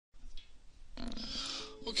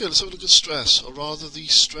Okay, let's have a look at stress, or rather the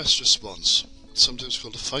stress response, sometimes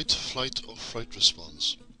called a fight, flight or fright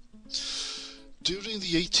response. During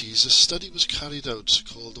the 80s, a study was carried out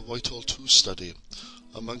called the Whitehall 2 study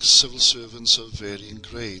amongst civil servants of varying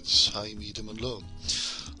grades, high, medium and low.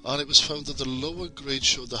 And it was found that the lower grade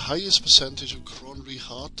showed the highest percentage of coronary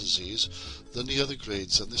heart disease than the other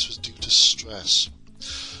grades, and this was due to stress.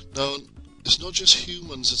 Now, it's not just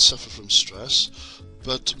humans that suffer from stress,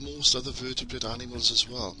 but most other vertebrate animals as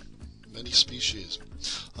well, many species.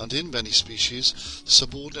 And in many species,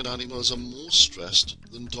 subordinate animals are more stressed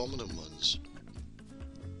than dominant ones.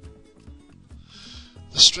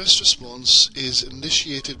 The stress response is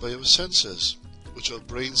initiated by our senses, which our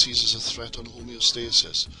brain sees as a threat on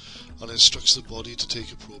homeostasis and instructs the body to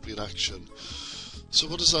take appropriate action. So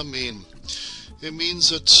what does that mean? It means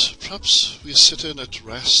that perhaps we're sitting at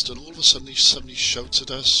rest and all of a sudden somebody shouts at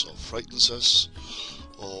us or frightens us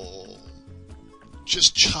or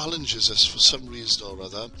just challenges us for some reason or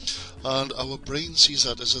other, and our brain sees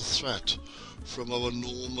that as a threat from our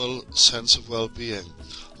normal sense of well-being,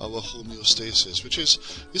 our homeostasis, which is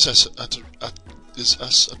us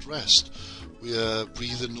at rest. We are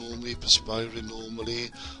breathing normally, perspiring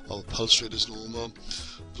normally, our pulse rate is normal.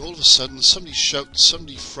 But all of a sudden, somebody shouts,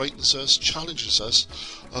 somebody frightens us, challenges us,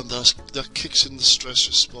 and that kicks in the stress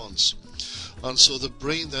response. And so the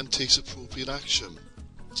brain then takes appropriate action.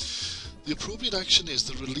 The appropriate action is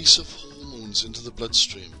the release of hormones into the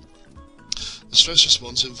bloodstream. The stress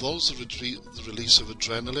response involves the release of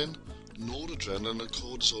adrenaline, noradrenaline and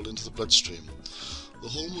cortisol into the bloodstream. The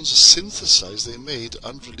hormones are synthesized, they're made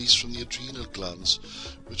and released from the adrenal glands,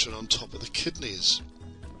 which are on top of the kidneys.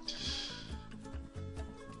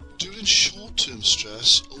 During short-term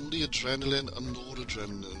stress, only adrenaline and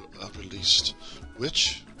noradrenaline are released,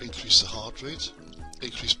 which increase the heart rate,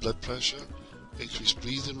 increase blood pressure, increase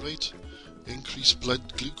breathing rate, increase blood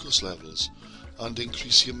glucose levels, and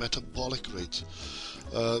increase your metabolic rate.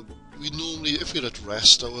 We normally, if we're at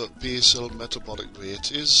rest, our basal metabolic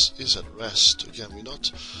rate is at rest. Again, we're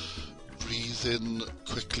not breathing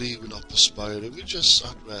quickly, we're not perspiring, we're just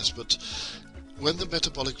at rest. But when the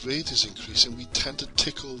metabolic rate is increasing, we tend to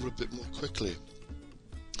tick over a bit more quickly.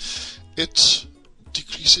 It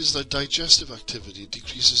decreases the digestive activity,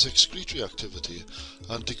 decreases excretory activity,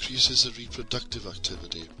 and decreases the reproductive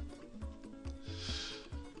activity.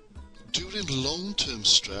 During long-term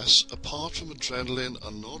stress, apart from adrenaline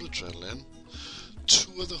and noradrenaline,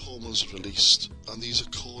 two other hormones are released, and these are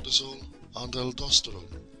cortisol and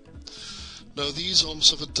aldosterone. Now, these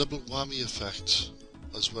almost have a double whammy effect,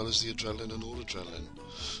 as well as the adrenaline and noradrenaline.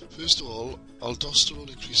 First of all, aldosterone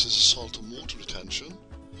increases the salt and water retention,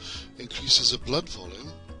 increases the blood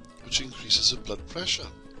volume, which increases the blood pressure.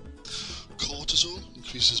 Cortisol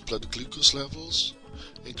increases blood glucose levels,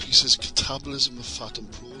 increases catabolism of fat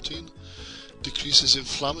and protein, decreases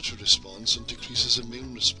inflammatory response and decreases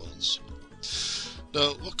immune response.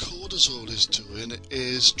 Now, what cortisol is doing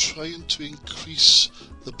is trying to increase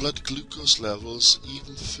the blood glucose levels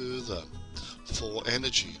even further for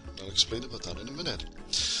energy. I'll explain about that in a minute.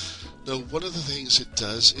 Now, one of the things it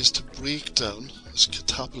does is to break down, as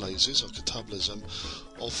catabolizes, or catabolism,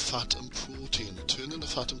 of fat and protein, turning the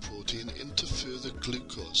fat and protein into further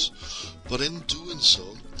glucose. But in doing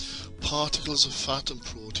so, particles of fat and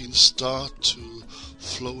protein start to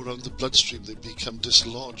flow around the bloodstream. They become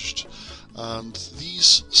dislodged, and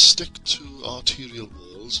these stick to arterial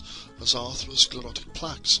walls as atherosclerotic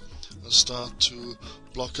plaques and start to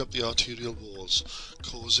block up the arterial walls,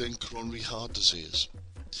 causing coronary heart disease.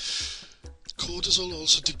 Cortisol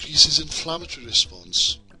also decreases inflammatory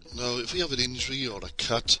response. Now, if we have an injury or a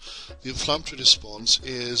cut, the inflammatory response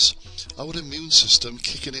is our immune system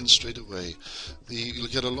kicking in straight away. You'll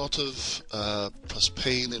get a lot of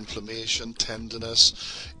pain, inflammation,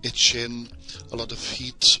 tenderness, itching, a lot of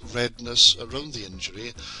heat, redness around the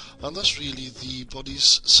injury, and that's really the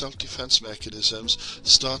body's self-defense mechanisms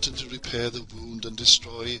starting to repair the wound and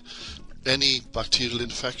destroy any bacterial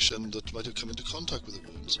infection that might have come into contact with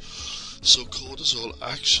the wounds. So cortisol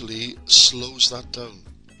actually slows that down.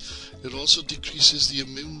 It also decreases the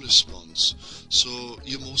immune response, so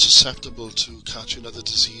you're more susceptible to catching other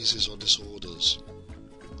diseases or disorders.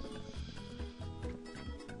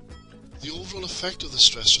 The overall effect of the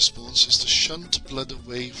stress response is to shunt blood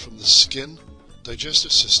away from the skin,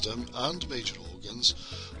 digestive system and major organs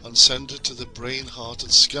and send it to the brain, heart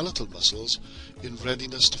and skeletal muscles in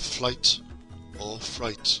readiness to flight or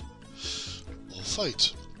fright or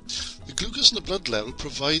fight. The glucose in the blood level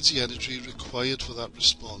provides the energy required for that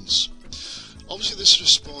response. Obviously this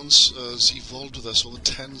response has evolved with us over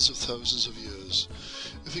tens of thousands of years.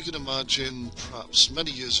 If you can imagine, perhaps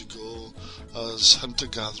many years ago, as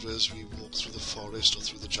hunter-gatherers, we walked through the forest or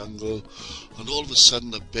through the jungle, and all of a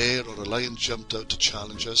sudden a bear or a lion jumped out to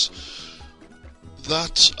challenge us.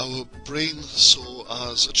 That our brain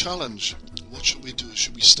saw as a challenge. What should we do?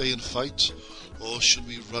 Should we stay and fight, or should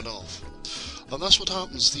we run off? And that's what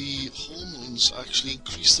happens. The hormones actually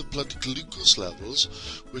increase the blood glucose levels,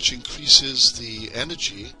 which increases the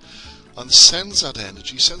energy, and sends that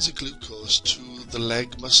energy, sends the glucose to the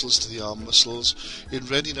leg muscles, to the arm muscles, in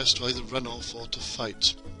readiness to either run off or to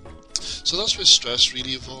fight. So that's where stress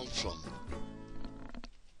really evolved from.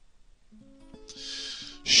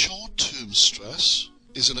 Short-term stress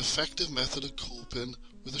is an effective method of coping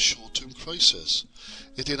with a short-term crisis.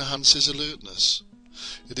 It enhances alertness.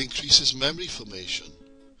 It increases memory formation.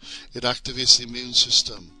 It activates the immune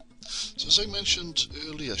system. So as I mentioned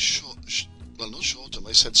earlier, not short-term,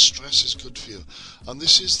 I said stress is good for you. And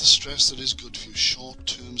this is the stress that is good for you,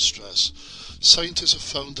 short-term stress. Scientists have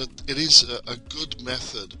found that it is a good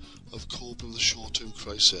method of coping with a short-term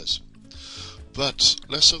crisis. But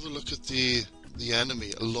let's have a look at the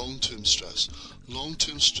enemy, long-term stress.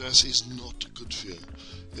 Long-term stress is not good for you.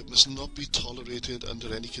 It must not be tolerated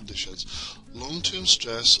under any conditions. Long-term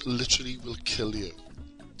stress literally will kill you.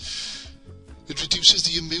 It reduces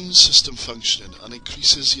the immune system functioning and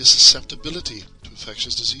increases your susceptibility to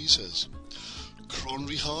infectious diseases.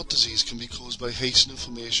 Coronary heart disease can be caused by hastened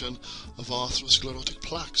formation of atherosclerotic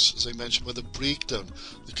plaques, as I mentioned, by the breakdown,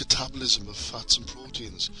 the catabolism of fats and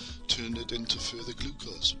proteins, turning it into further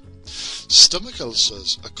glucose. Stomach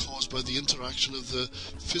ulcers are caused by the interaction of the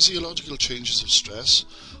physiological changes of stress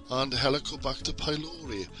and Helicobacter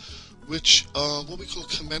pylori, which are what we call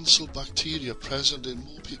commensal bacteria present in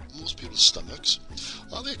most people's stomachs.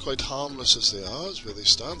 And they're quite harmless as they are, as where they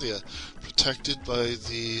stand. They are protected by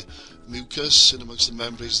the mucus in amongst the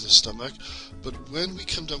membranes of the stomach. But when we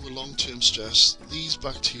come down with long-term stress, these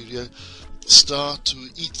bacteria start to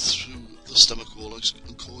eat through the stomach wall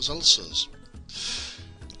and cause ulcers.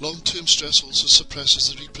 Long-term stress also suppresses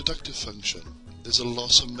the reproductive function. There's a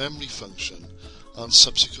loss of memory function and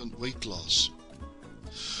subsequent weight loss.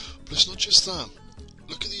 But it's not just that.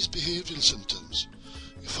 Look at these behavioural symptoms.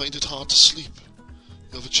 You find it hard to sleep.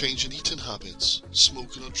 You have a change in eating habits,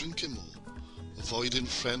 smoking or drinking more, avoiding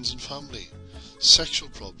friends and family, sexual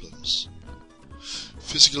problems.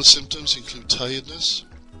 Physical symptoms include tiredness,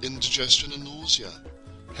 indigestion and nausea,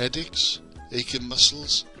 headaches, aching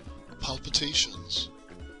muscles, palpitations.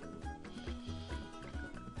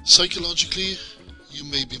 Psychologically, you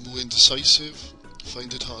may be more indecisive,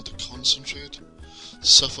 find it hard to concentrate,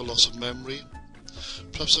 suffer loss of memory,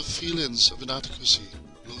 perhaps have feelings of inadequacy,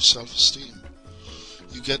 low self-esteem.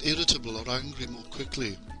 You get irritable or angry more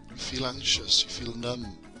quickly, you feel anxious, you feel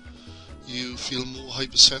numb, you feel more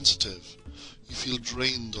hypersensitive, you feel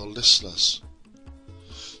drained or listless.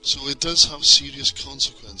 So it does have serious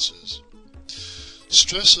consequences.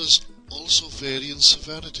 Stressors also vary in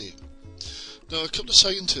severity. Now, a couple of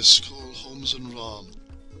scientists called Holmes and Rahm,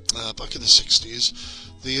 back in the 60s,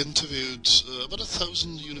 they interviewed about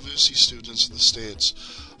 1,000 university students in the States,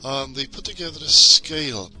 and they put together a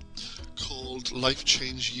scale called life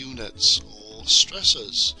change units, or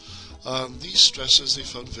stressors. And these stressors they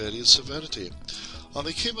found vary in severity. And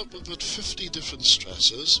they came up with about 50 different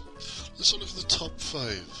stressors. Let's look at the top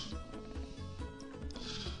 5.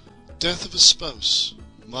 Death of a spouse,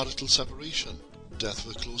 marital separation, death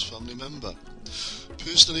of a close family member,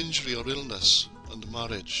 personal injury or illness, and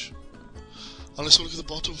marriage. And let's look at the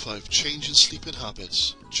bottom 5. Change in sleeping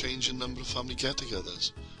habits, change in number of family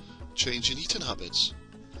get-togethers, change in eating habits,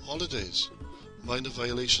 holidays, minor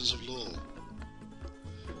violations of law.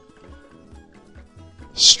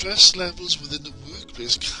 Stress levels within the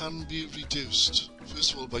workplace can be reduced,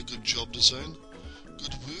 first of all by good job design,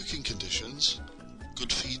 good working conditions,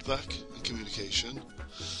 good feedback and communication,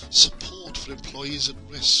 support for employees at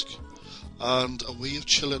risk, and a way of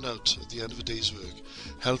chilling out at the end of a day's work,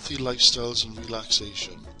 healthy lifestyles and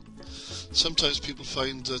relaxation. Sometimes people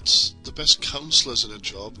find that the best counsellors in a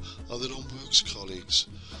job are their own works colleagues.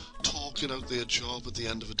 Talking out their job at the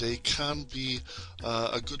end of a day can be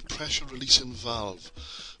a good pressure releasing valve,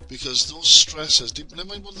 because those stresses, never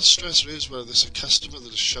mind what the stressor is, whether there's a customer that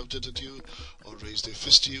has shouted at you or raised their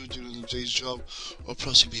fist to you during the day's job, or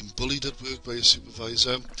perhaps you've been bullied at work by a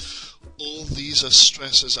supervisor, all these are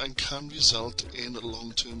stresses and can result in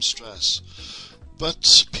long-term stress.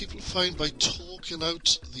 But people find by talking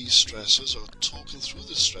out these stresses or talking through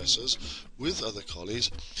the stresses with other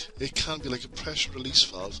colleagues, it can be like a pressure release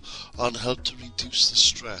valve and help to reduce the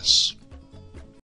stress.